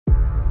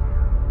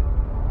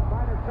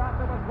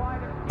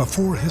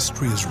Before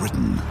history is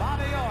written,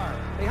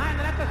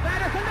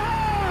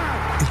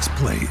 it's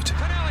played.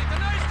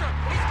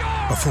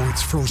 Before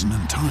it's frozen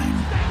in time,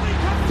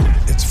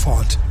 it's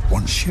fought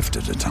one shift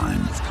at a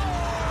time.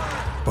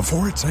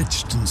 Before it's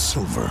etched in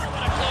silver,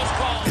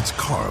 it's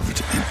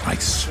carved in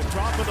ice.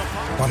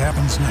 What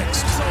happens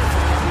next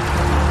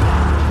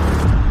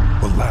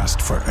will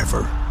last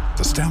forever.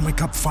 The Stanley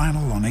Cup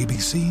Final on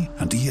ABC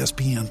and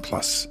ESPN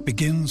Plus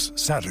begins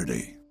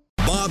Saturday.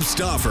 Bob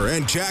Stauffer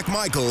and Jack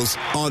Michaels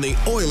on the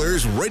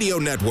Oilers Radio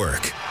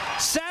Network.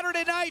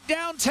 Saturday night,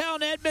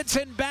 downtown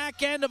Edmonton,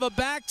 back end of a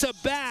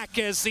back-to-back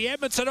as the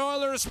Edmonton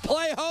Oilers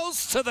play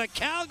host to the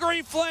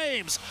Calgary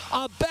Flames.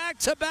 A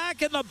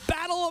back-to-back in the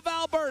Battle of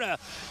Alberta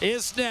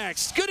is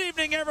next. Good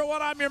evening,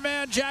 everyone. I'm your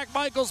man, Jack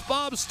Michaels.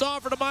 Bob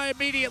Stauffer to my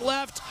immediate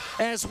left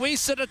as we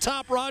sit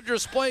atop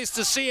Rogers Place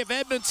to see if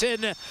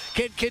Edmonton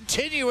can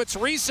continue its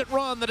recent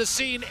run that has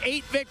seen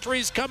 8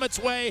 victories come its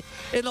way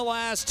in the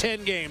last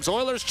 10 games.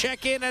 Oilers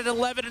check in at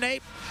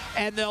 11-8,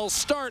 and they'll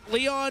start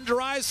Leon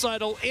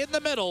Draisaitl in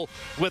the middle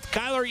with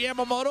Kailer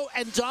Yamamoto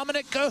and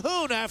Dominic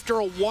Cahoon after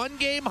a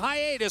one-game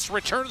hiatus.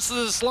 Returns to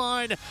this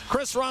line,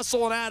 Chris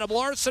Russell and Adam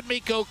Larsson,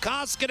 Mikko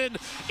Koskinen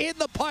in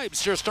the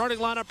pipes. Your starting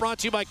lineup brought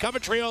to you by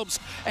Coventry Homes.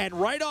 And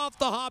right off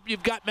the hop,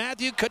 you've got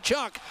Matthew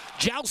Tkachuk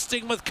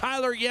jousting with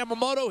Kailer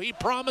Yamamoto. He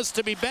promised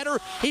to be better.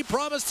 He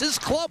promised his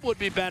club would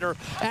be better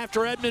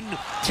after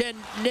Edmonton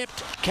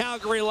nipped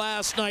Calgary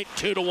last night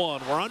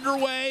 2-1. We're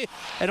underway,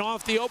 and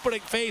off the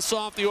opening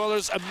face-off, the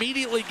Oilers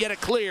immediately get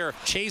it clear.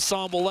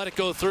 Chason will let it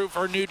go through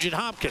for Nugent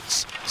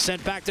Hopkins.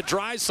 Sent back to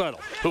Draisaitl,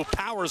 who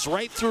powers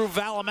right through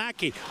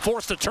Valimaki.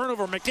 Forced a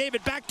turnover.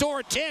 McDavid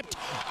backdoor tipped.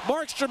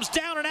 Markstrom's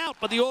down and out,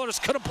 but the Oilers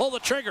couldn't pull the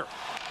trigger.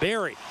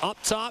 Barry up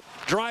top,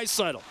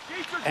 Draisaitl.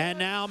 And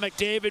now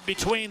McDavid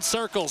between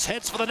circles.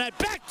 Heads for the net.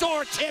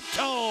 Backdoor tipped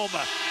home.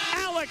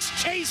 Alex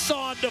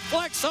Chason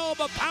deflects home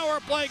a power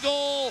play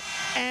goal.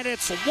 And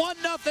it's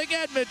 1-0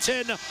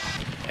 Edmonton.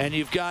 And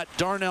you've got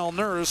Darnell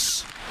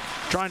Nurse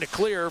trying to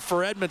clear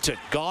for Edmonton.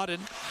 Gaudin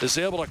is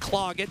able to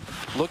clog it,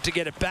 look to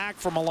get it back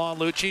from Milan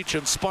Lucic,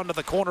 and spun to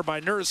the corner by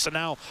Nurse, and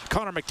now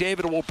Connor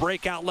McDavid will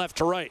break out left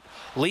to right.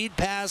 Lead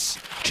pass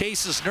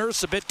chases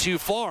Nurse a bit too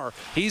far.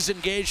 He's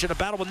engaged in a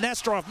battle with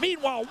Nesterov.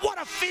 Meanwhile,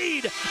 what a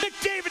feed!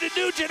 McDavid and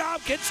Nugent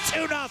Hopkins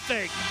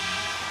 2-0.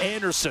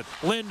 Anderson,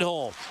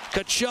 Lindholm,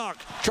 Tkachuk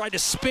tried to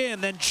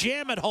spin, then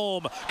jam it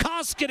home.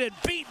 Koskinen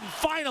beaten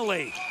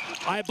finally.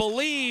 I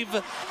believe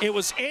it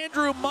was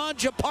Andrew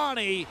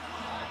Mangiapane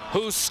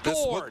who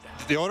scored.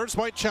 The Oilers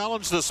might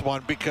challenge this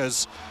one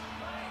because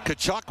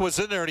Tkachuk was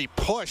in there and he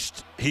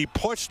pushed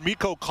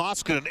Mikko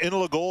Koskinen into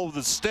the goal with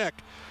his stick.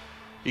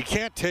 You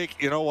can't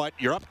take, you know what,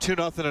 you're up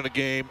 2-0 in a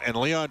game, and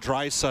Leon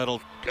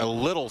Draisaitl a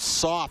little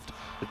soft.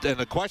 And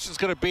the question's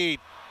going to be,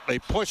 they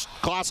pushed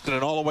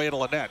Koskinen all the way to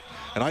the net.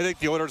 And I think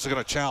the Oilers are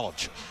going to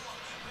challenge.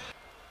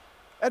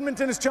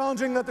 Edmonton is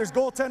challenging that there's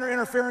goaltender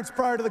interference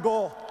prior to the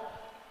goal.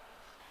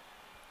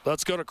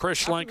 Let's go to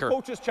Chris Schlenker. After the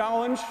coach's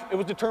challenge, it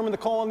was determined the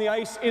call on the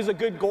ice is a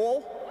good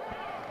goal.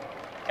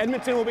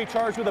 Edmonton will be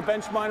charged with a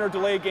bench minor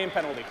delay game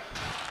penalty.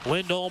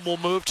 Lindholm will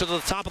move to the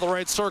top of the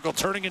right circle,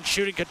 turning and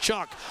shooting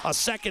Tkachuk a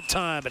second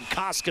time, and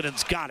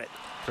Koskinen's got it.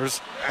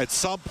 There's, at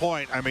some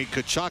point, I mean,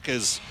 Tkachuk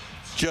is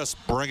just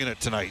bringing it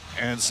tonight,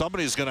 and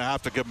somebody's going to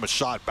have to give him a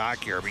shot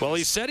back here. Well,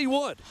 he said he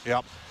would.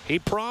 Yep. He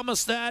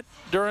promised that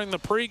during the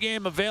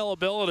pregame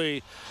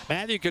availability.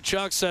 Matthew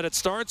Tkachuk said, it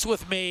starts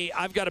with me.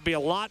 I've got to be a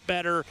lot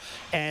better.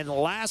 And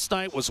last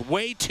night was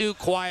way too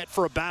quiet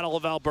for a Battle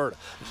of Alberta.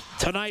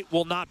 Tonight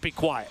will not be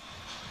quiet.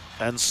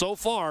 And so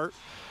far,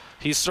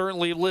 he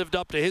certainly lived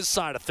up to his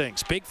side of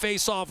things. Big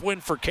face-off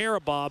win for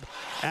Karabob.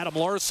 Adam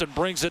Larsson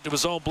brings it to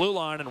his own blue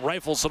line and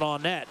rifles it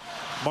on net.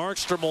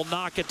 Markstrom will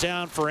knock it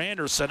down for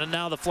Anderson, and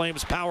now the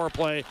Flames power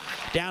play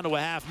down to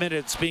a half minute.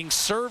 It's being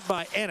served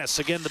by Ennis.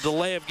 Again, the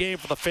delay of game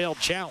for the failed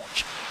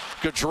challenge.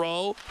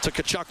 Gaudreau to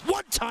Tkachuk.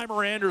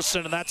 One-timer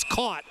Anderson, and that's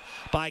caught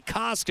by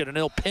Koskinen, and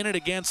he'll pin it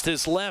against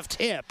his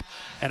left hip.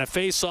 And a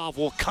face-off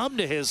will come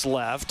to his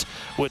left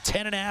with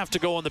 10.5 to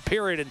go in the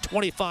period and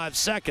 25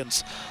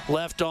 seconds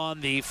left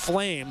on the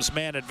Flames'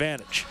 man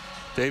advantage.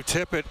 Dave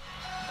Tippett,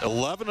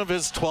 11 of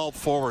his 12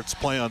 forwards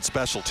play on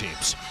special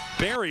teams.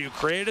 Barry, who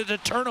created a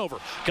turnover,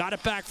 got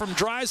it back from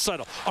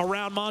Draisaitl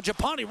around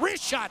Mangiapane.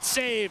 Wrist shot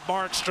save,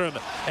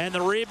 Markstrom, and the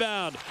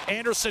rebound.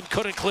 Anderson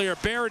couldn't clear.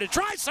 Barry to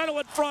Draisaitl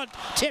in front,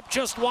 tipped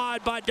just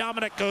wide by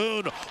Dominic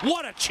Cahoon.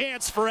 What a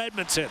chance for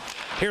Edmonton.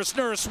 Here's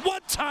Nurse,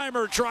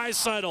 one-timer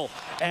Draisaitl,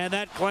 and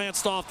that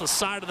glanced off the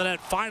side of the net,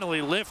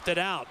 finally lifted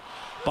out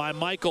by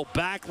Michael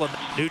Backlund.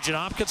 Nugent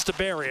Hopkins to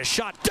Barry, a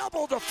shot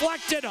double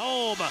deflected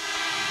home.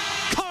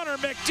 Connor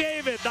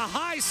McDavid, the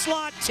high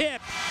slot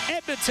tip.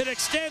 Edmonton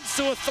extends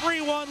to a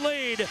 3-1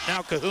 lead.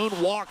 Now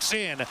Cahoon walks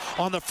in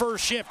on the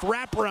first shift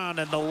wraparound,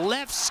 and the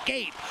left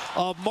skate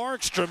of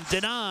Markstrom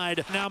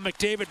denied. Now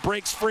McDavid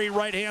breaks free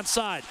right-hand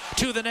side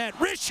to the net.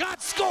 Wrist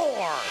shot,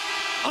 score!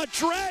 A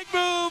drag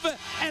move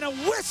and a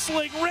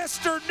whistling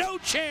wrister. No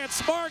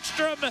chance.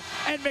 Markstrom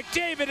and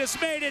McDavid has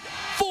made it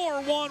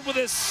 4-1 with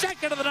his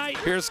second of the night.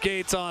 Here's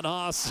Gaetan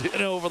Haas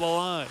in over the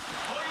line.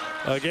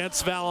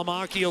 against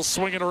Valimaki. He'll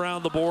swing it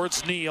around the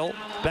boards. Neal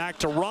back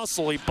to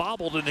Russell. He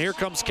bobbled, and here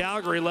comes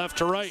Calgary left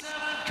to right.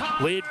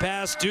 Lead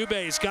pass,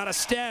 Dubé's got a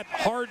step,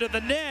 hard to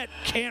the net,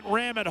 can't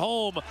ram it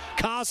home.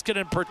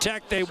 Koskinen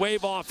protect, they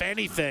wave off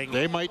anything.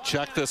 They might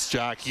check this,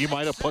 Jack. He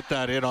might have put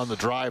that in on the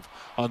drive,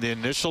 on the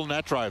initial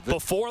net drive.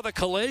 Before the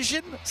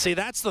collision? See,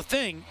 that's the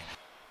thing.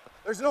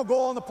 There's no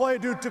goal on the play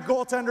due to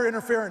goaltender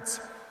interference.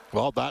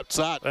 Well, that's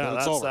that. Yeah,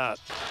 that's over. that.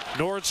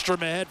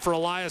 Nordstrom ahead for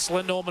Elias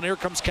Lindholm, and here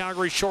comes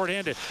Calgary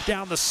shorthanded.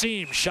 Down the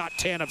seam, shot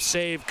Tanev,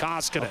 save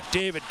Koskinen.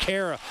 David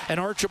Kara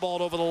and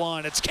Archibald over the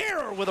line. It's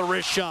Kara with a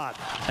wrist shot,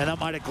 and that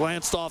might have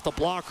glanced off the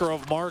blocker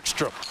of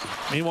Markstrom.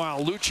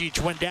 Meanwhile,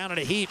 Lucic went down in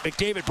a heap.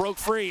 McDavid broke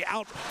free,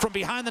 out from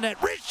behind the net.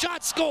 Wrist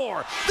shot,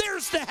 score!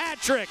 There's the hat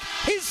trick.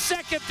 His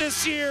second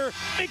this year.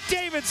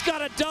 McDavid's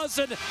got a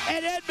dozen,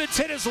 and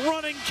Edmonton is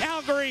running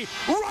Calgary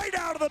right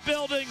out of the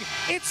building.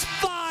 It's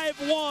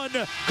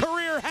 5-1.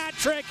 Career hat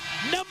trick,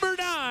 number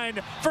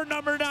 9 for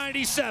number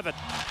 97.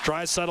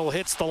 Draisaitl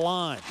hits the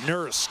line.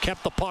 Nurse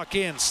kept the puck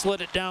in,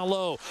 slid it down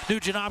low.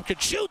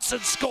 Nugent-Hopkins shoots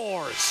and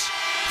scores.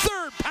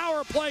 Third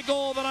power play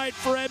goal of the night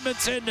for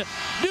Edmonton.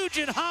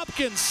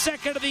 Nugent-Hopkins,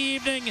 second of the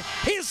evening,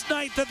 his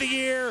 9th of the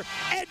year.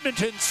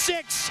 Edmonton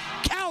 6,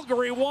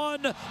 Calgary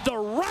 1. The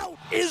rout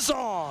is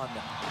on.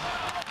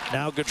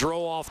 Now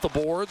Gaudreau off the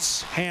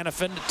boards.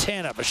 Hanifin to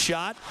Tanev, a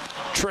shot.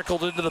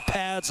 Trickled into the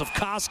pads of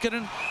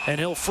Koskinen, and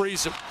he'll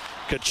freeze it.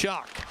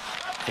 Tkachuk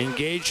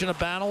engaged in a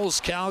battle as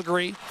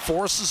Calgary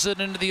forces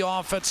it into the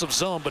offensive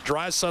zone, but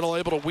Draisaitl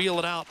able to wheel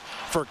it out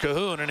for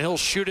Cahoon, and he'll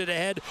shoot it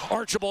ahead.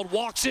 Archibald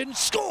walks in,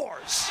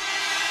 scores!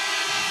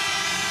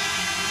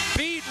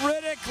 Beat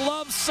Riddick,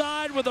 love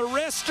side with a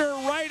wrister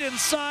right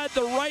inside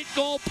the right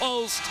goal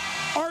post.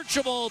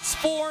 Archibald's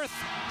fourth,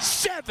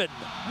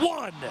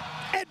 7-1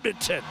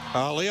 Edmonton.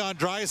 Leon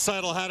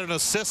Draisaitl had an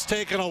assist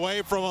taken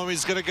away from him.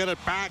 He's going to get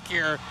it back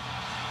here.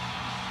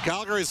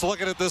 Calgary's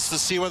looking at this to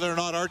see whether or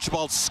not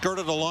Archibald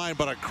skirted the line,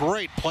 but a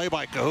great play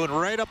by Cahoon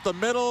right up the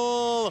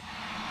middle.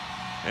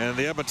 And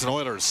the Edmonton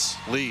Oilers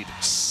lead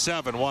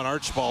 7-1.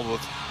 Archibald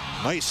with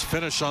nice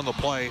finish on the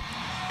play.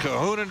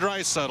 Cahoon and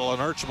Draisaitl,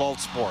 and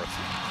Archibald's fourth.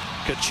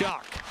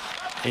 Tkachuk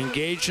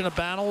engaged in a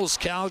battle as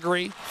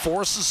Calgary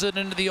forces it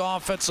into the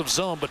offensive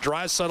zone, but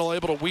Draisaitl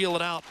able to wheel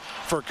it out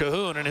for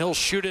Cahoon, and he'll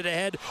shoot it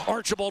ahead.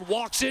 Archibald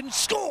walks in,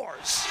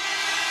 scores!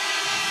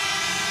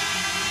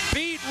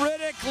 Beat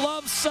Riddick,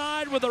 love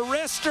side with a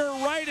wrister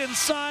right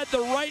inside the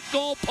right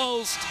goal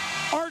post.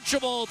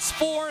 Archibald's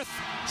fourth,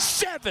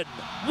 7-1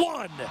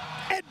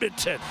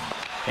 Edmonton.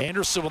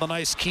 Anderson with a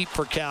nice keep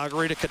for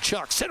Calgary to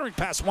Tkachuk. Centering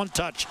pass, one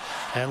touch,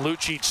 and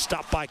Lucic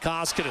stopped by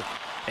Koskinen.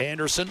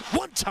 Anderson,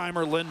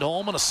 one-timer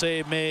Lindholm, and a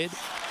save made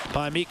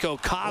by Mikko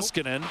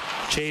Koskinen.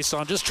 Chase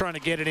on, just trying to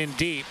get it in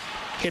deep.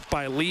 Hit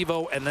by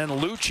Levo and then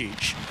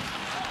Lucic,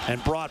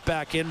 and brought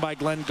back in by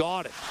Glenn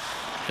Gaudin.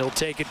 He'll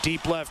take it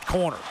deep left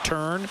corner.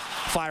 Turn,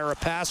 fire a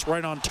pass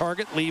right on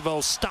target.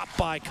 Levo stopped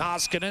by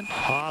Koskinen.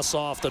 Haas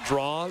off the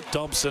draw,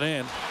 dumps it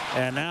in.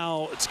 And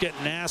now it's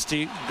getting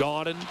nasty.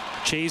 Gaudin,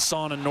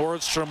 Chason, and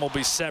Nordstrom will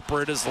be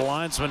separate as the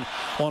linesmen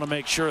want to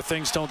make sure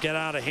things don't get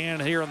out of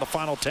hand here in the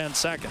final 10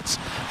 seconds.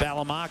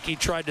 Valimaki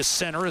tried to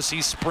center as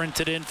he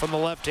sprinted in from the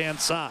left-hand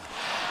side.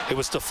 It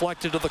was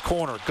deflected to the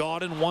corner.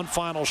 Gaudin, one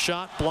final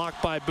shot,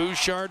 blocked by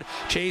Bouchard.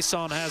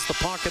 Chason has the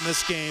puck in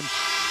this game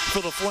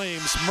for the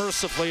Flames,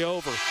 mercifully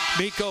over.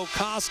 Mikko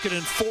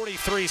Koskinen,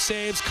 43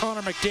 saves.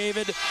 Connor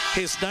McDavid,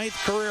 his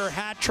 9th career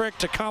hat trick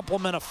to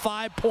complement a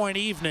 5-point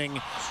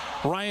evening.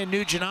 Ryan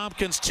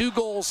Nugent-Hopkins, 2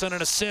 goals and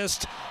an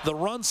assist. The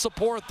run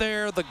support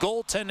there, the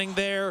goaltending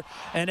there,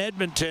 and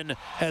Edmonton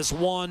has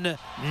won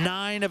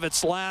 9 of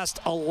its last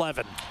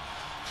 11.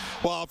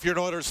 Well, if you're an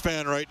Oilers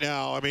fan right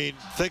now, I mean,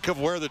 think of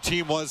where the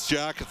team was,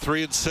 Jack, at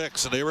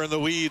 3-6, and they were in the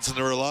weeds, and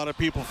there were a lot of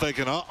people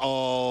thinking,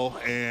 uh-oh,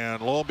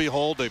 and lo and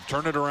behold, they've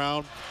turned it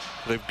around.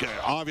 They've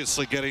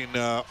obviously getting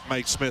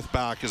Mike Smith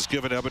back has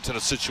given Edmonton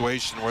a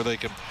situation where they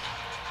can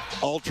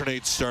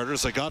alternate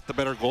starters. They got the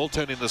better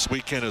goaltending this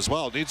weekend as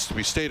well. It needs to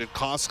be stated,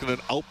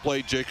 Koskinen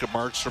outplayed Jacob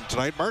Markstrom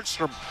tonight.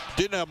 Markstrom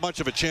didn't have much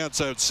of a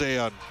chance, I would say,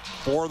 on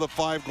 4 of the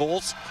 5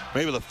 goals.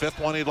 Maybe the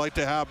 5th one he'd like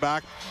to have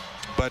back.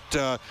 But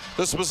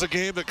this was a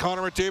game that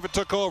Connor McDavid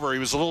took over. He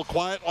was a little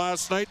quiet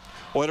last night.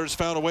 Oilers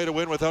found a way to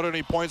win without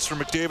any points from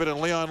McDavid and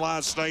Leon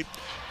last night.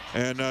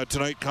 And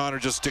tonight, Connor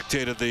just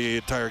dictated the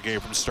entire game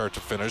from start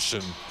to finish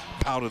and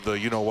pounded the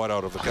you-know-what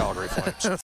out of the Calgary Flames.